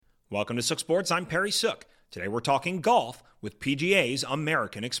Welcome to Sook Sports. I'm Perry Sook. Today we're talking golf with PGA's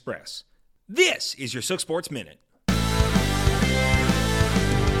American Express. This is your Sook Sports Minute.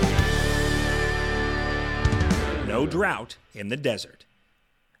 No drought in the desert.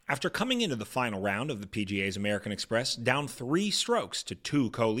 After coming into the final round of the PGA's American Express down 3 strokes to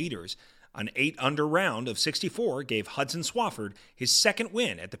 2 co-leaders, an 8-under round of 64 gave Hudson Swafford his second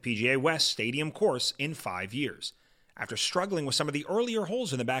win at the PGA West Stadium course in 5 years. After struggling with some of the earlier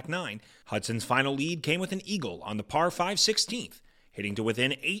holes in the back 9, Hudson's final lead came with an eagle on the par 5 16th, hitting to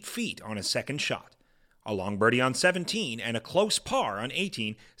within 8 feet on his second shot. A long birdie on 17 and a close par on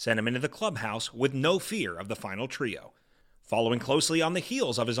 18 sent him into the clubhouse with no fear of the final trio. Following closely on the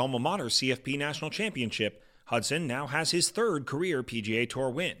heels of his alma mater CFP National Championship, Hudson now has his 3rd career PGA Tour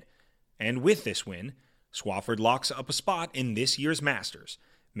win. And with this win, Swafford locks up a spot in this year's Masters,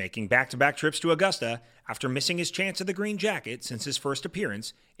 making back-to-back trips to Augusta after missing his chance at the green jacket since his first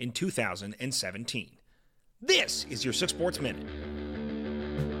appearance in 2017. This is your Sook Sports Minute.